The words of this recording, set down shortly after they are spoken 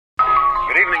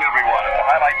evening, everyone. The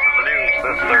highlights of the news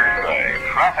this Thursday.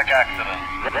 Traffic accidents.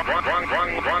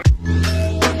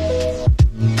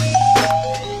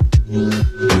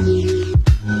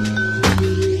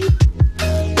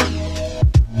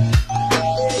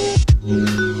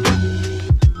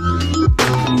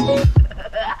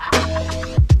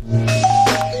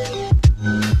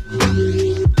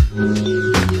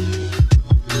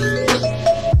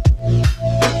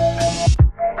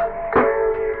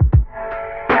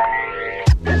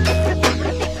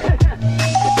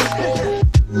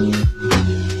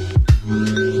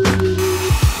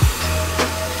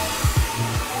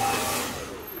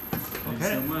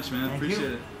 Thanks so much, man.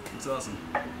 Appreciate it. It's awesome.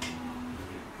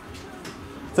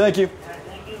 Thank you.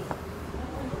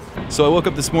 So I woke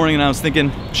up this morning and I was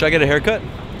thinking, should I get a haircut?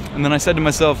 And then I said to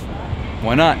myself,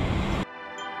 why not?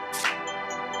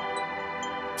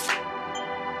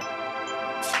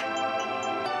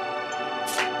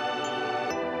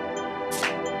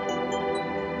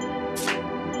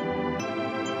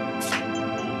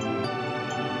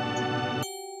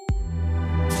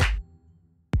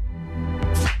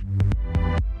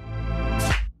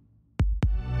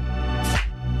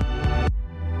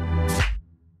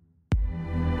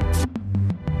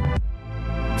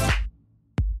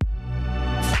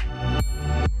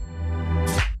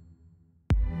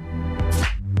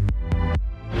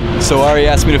 So Ari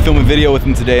asked me to film a video with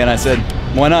him today and I said,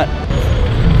 why not?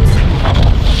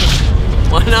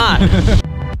 Why not?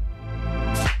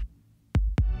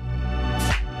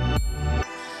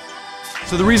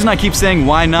 So the reason I keep saying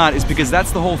why not is because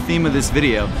that's the whole theme of this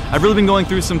video. I've really been going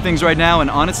through some things right now, and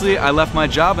honestly, I left my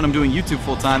job and I'm doing YouTube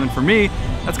full time, and for me,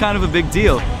 that's kind of a big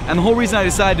deal. And the whole reason I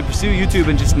decided to pursue YouTube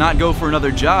and just not go for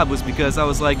another job was because I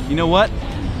was like, you know what?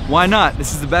 Why not?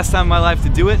 This is the best time of my life to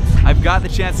do it. I've got the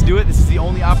chance to do it. This is the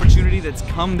only opportunity that's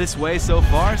come this way so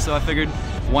far, so I figured,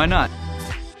 why not?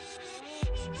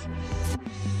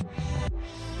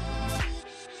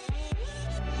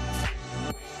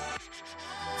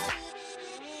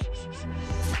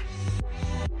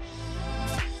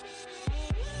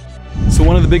 So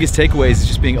one of the biggest takeaways is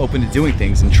just being open to doing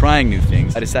things and trying new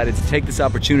things. I decided to take this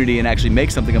opportunity and actually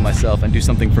make something of myself and do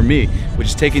something for me, which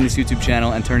is taking this YouTube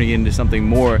channel and turning it into something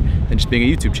more than just being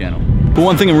a YouTube channel. But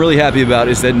one thing I'm really happy about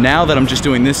is that now that I'm just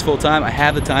doing this full time, I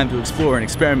have the time to explore and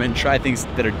experiment and try things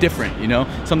that are different, you know?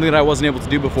 Something that I wasn't able to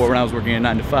do before when I was working a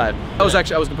 9 to 5. I was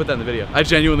gonna put that in the video. I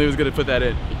genuinely was gonna put that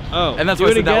in. Oh, and that's why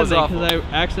I said that was awful. Because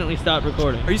I accidentally stopped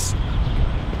recording. Are you?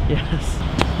 Yes.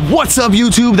 What's up,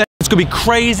 YouTube? It's gonna be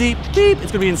crazy, beep,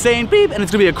 it's gonna be insane, beep, and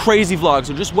it's gonna be a crazy vlog,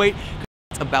 so just wait,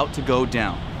 it's about to go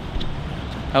down.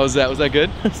 How was that? Was that good?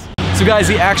 So guys,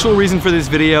 the actual reason for this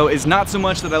video is not so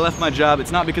much that I left my job,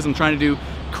 it's not because I'm trying to do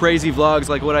crazy vlogs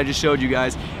like what I just showed you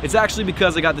guys. It's actually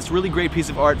because I got this really great piece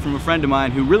of art from a friend of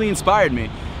mine who really inspired me.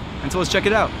 And so let's check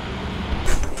it out.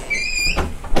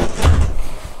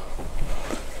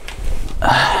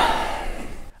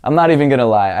 I'm not even gonna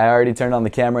lie, I already turned on the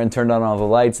camera and turned on all the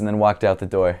lights and then walked out the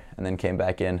door and then came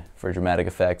back in for dramatic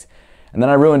effect. And then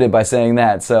I ruined it by saying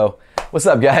that, so what's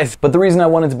up guys? But the reason I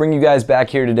wanted to bring you guys back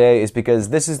here today is because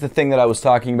this is the thing that I was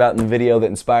talking about in the video that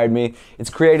inspired me. It's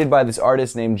created by this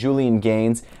artist named Julian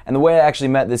Gaines, and the way I actually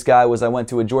met this guy was I went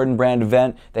to a Jordan Brand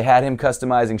event. They had him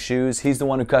customizing shoes. He's the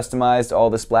one who customized all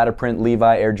the splatter print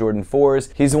Levi Air Jordan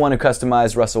 4s. He's the one who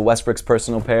customized Russell Westbrook's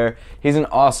personal pair. He's an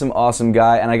awesome, awesome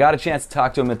guy, and I got a chance to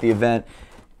talk to him at the event.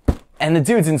 And the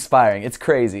dude's inspiring. It's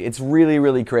crazy. It's really,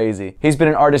 really crazy. He's been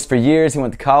an artist for years. He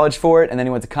went to college for it, and then he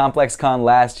went to ComplexCon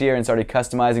last year and started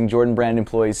customizing Jordan Brand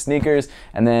employees' sneakers.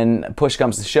 And then push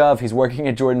comes to shove, he's working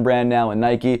at Jordan Brand now and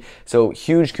Nike. So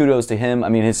huge kudos to him. I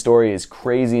mean, his story is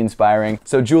crazy inspiring.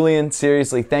 So Julian,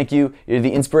 seriously, thank you. You're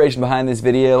the inspiration behind this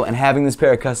video, and having this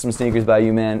pair of custom sneakers by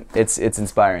you, man, it's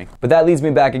inspiring. But that leads me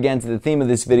back again to the theme of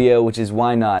this video, which is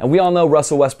why not? And we all know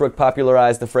Russell Westbrook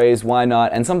popularized the phrase why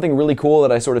not, and something really cool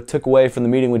that I sort of took away from the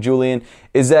meeting with Julian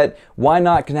is that why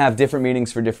not can have different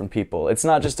meanings for different people. It's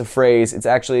not just a phrase, it's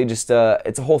actually just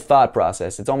it's a whole thought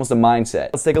process. It's almost a mindset.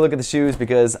 Let's take a look at the shoes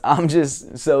because I'm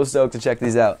just so stoked to check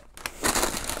these out.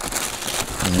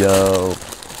 Yo.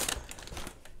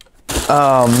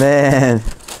 Oh man.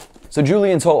 So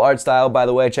Julian's whole art style, by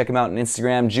the way, check him out on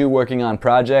Instagram, Jew Working on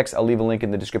Projects. I'll leave a link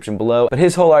in the description below. But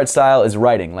his whole art style is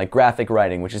writing, like graphic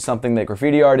writing, which is something that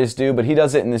graffiti artists do, but he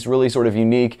does it in this really sort of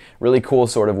unique, really cool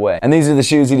sort of way. And these are the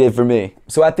shoes he did for me.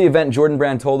 So at the event, Jordan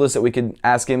Brand told us that we could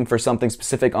ask him for something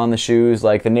specific on the shoes,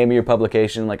 like the name of your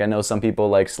publication. Like I know some people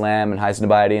like Slam and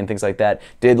Highsnobiety and things like that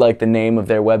did like the name of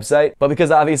their website. But because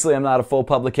obviously I'm not a full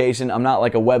publication, I'm not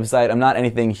like a website, I'm not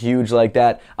anything huge like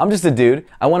that. I'm just a dude.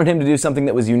 I wanted him to do something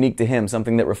that was unique to him,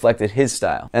 something that reflected his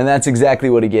style. And that's exactly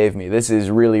what he gave me. This is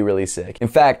really, really sick. In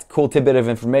fact, cool tidbit of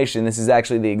information, this is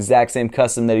actually the exact same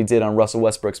custom that he did on Russell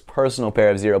Westbrook's personal pair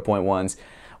of 0.1s,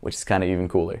 which is kind of even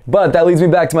cooler. But that leads me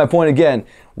back to my point again.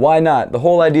 Why not? The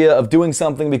whole idea of doing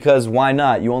something because why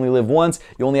not? You only live once,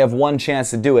 you only have one chance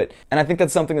to do it. And I think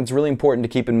that's something that's really important to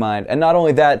keep in mind. And not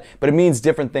only that, but it means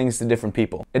different things to different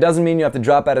people. It doesn't mean you have to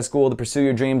drop out of school to pursue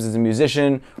your dreams as a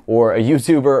musician or a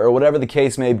YouTuber or whatever the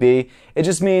case may be. It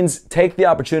just means take the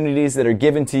opportunities that are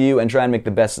given to you and try and make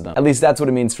the best of them. At least that's what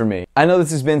it means for me. I know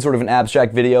this has been sort of an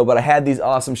abstract video, but I had these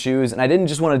awesome shoes and I didn't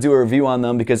just want to do a review on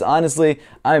them because honestly,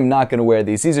 I'm not going to wear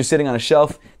these. These are sitting on a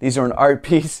shelf. These are an art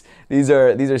piece. These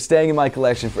are staying in my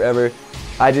collection forever.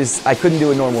 I couldn't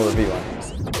do a normal review on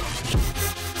these.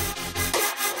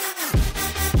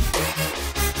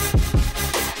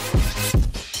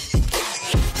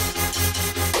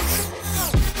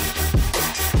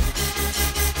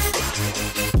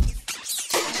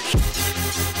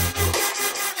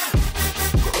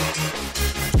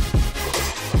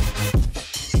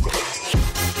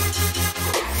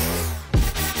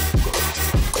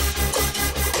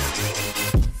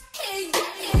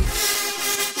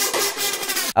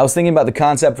 I was thinking about the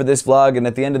concept for this vlog, and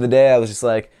at the end of the day, I was just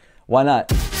like, why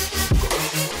not?